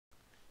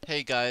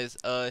Hey guys,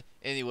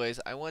 anyways,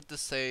 I want to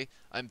say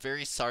I'm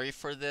very sorry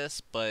for this,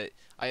 but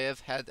I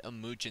have had a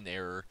Mugen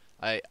error.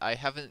 I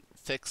haven't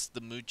fixed the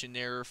Mugen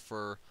error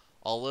for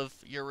all of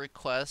your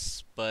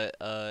requests, but,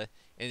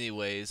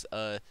 anyways,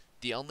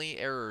 the only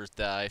error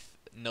that I've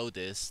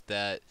noticed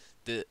that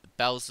the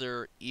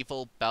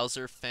Evil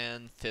Bowser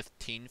Fan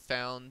 15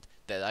 found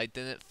that I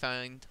didn't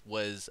find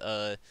was,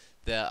 that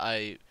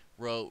I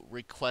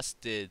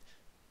requested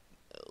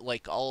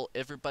like all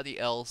everybody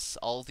else,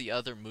 all the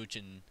other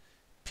Mugen,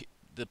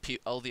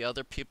 all the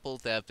other people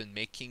that have been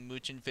making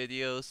Mugen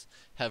videos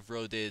have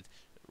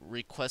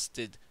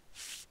requested,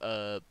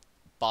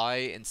 by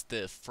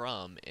instead of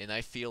from, and I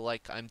feel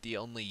like I'm the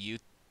only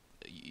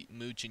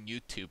Mugen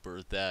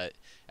YouTuber that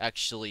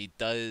actually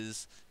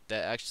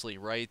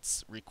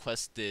writes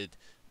requested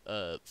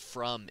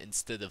from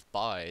instead of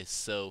by.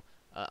 So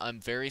I'm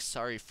very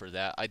sorry for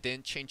that. I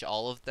didn't change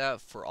all of that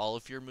for all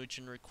of your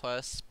Mugen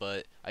requests,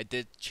 but I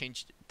did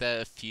change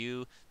that a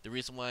few. The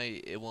reason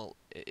why it won't,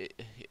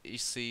 you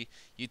see,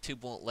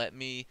 YouTube won't let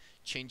me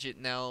change it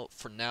now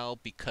for now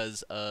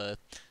because uh,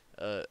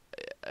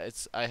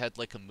 I had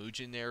like a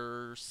Mugen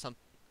error or something.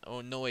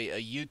 Oh no, wait,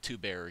 a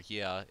YouTube error.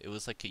 Yeah, it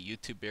was like a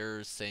YouTube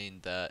error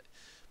saying that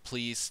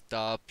please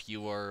stop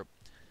your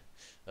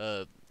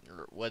or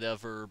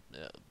whatever,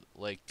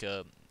 like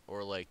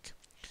or like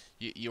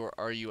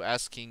are you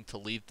asking to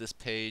leave this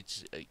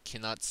page?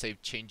 Cannot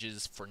save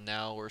changes for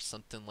now or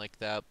something like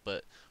that.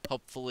 But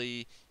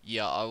hopefully,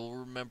 yeah, I will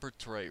remember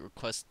to write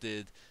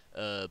requested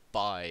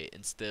by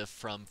instead of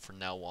from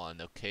now on.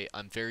 Okay,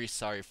 I'm very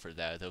sorry for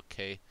that.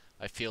 Okay,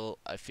 I feel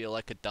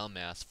like a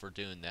dumbass for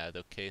doing that.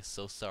 Okay,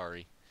 so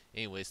sorry.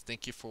 Anyways,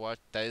 thank you for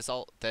watching. That is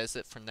all. That is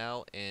it for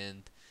now,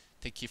 and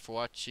thank you for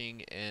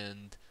watching.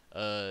 And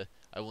I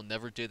will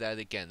never do that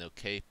again.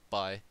 Okay,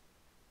 bye.